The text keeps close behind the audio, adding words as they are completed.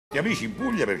Amici in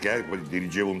Puglia perché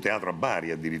dirigevo un teatro a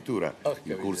Bari addirittura,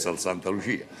 in corsa al Santa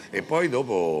Lucia, e poi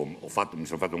dopo mi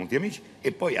sono fatto molti amici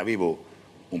e poi avevo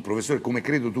un professore, come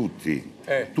credo tutti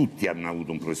hanno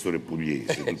avuto un professore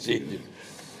pugliese, Sì.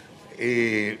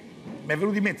 E mi è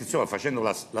venuto in mente, insomma, facendo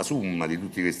la somma di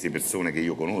tutte queste persone che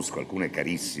io conosco, alcune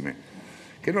carissime,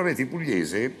 che normalmente il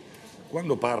pugliese,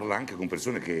 quando parla anche con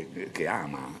persone che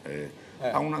ama,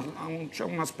 c'è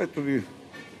un aspetto di...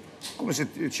 come se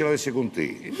ce l'avesse con te,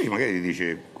 invece magari ti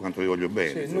dice quanto ti voglio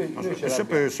bene, sì, noi è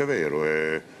sempre severo,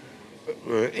 e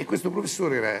questo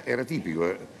professore era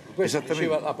tipico, questo esattamente,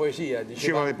 diceva la poesia,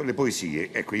 diceva le poesie,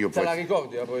 ecco. Io te la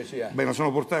ricordi la poesia? Beh, la sono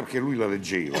portata perché lui la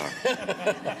leggeva.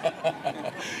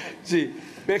 Sì,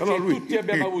 perché allora tutti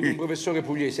abbiamo avuto un professore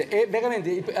pugliese e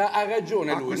veramente ha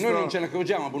ragione lui, noi non ce ne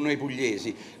accorgiamo per noi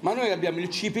pugliesi, ma noi abbiamo il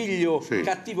cipiglio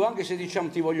cattivo, anche se diciamo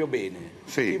ti voglio bene,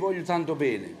 ti voglio tanto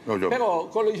bene, però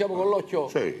quello diciamo con l'occhio...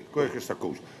 Sì, questa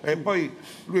cosa. E poi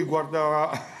lui guarda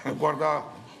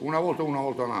una volta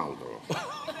un altro,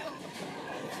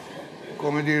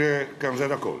 come dire che non sei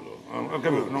d'accordo,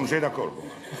 non sei d'accordo.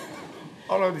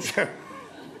 Allora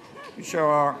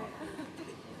diceva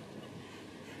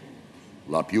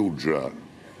la pioggia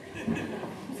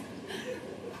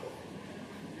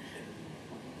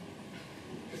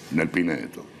nel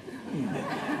pineto,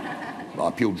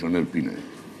 la pioggia nel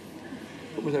pineto.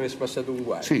 Come se avessi passato un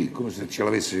guaio. Sì, come se ce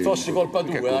l'avessi... Fosse colpa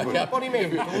tua,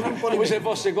 come se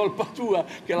fosse colpa tua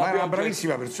che ma era una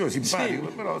bravissima persona, simpatica,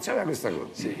 però c'aveva questa cosa.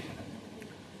 Sì.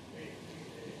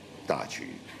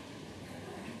 Taci.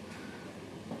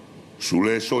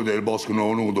 Sulle soglie del bosco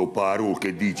non nudo parole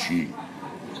che dici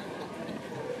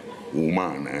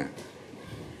umane,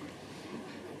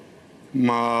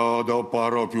 ma do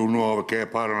parole più nuove che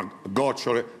parlano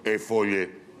gocciole e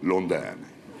foglie lontane.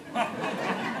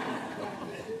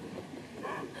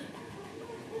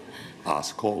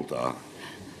 Ascolta,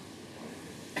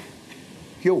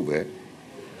 piove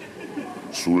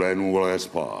sulle nuvole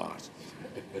sparse,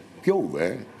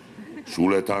 piove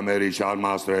sulle tamerici al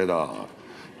mastredar,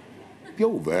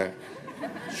 piove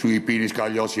sui pini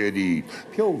scagliosi ed i,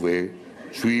 piove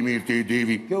sui mirti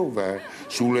divi, piove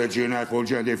sulle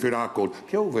ginepolgenti e firacoli,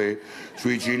 piove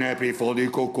sui ginepri fodi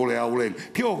coccole aulen,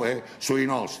 piove sui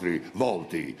nostri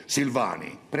volti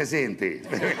silvani presenti.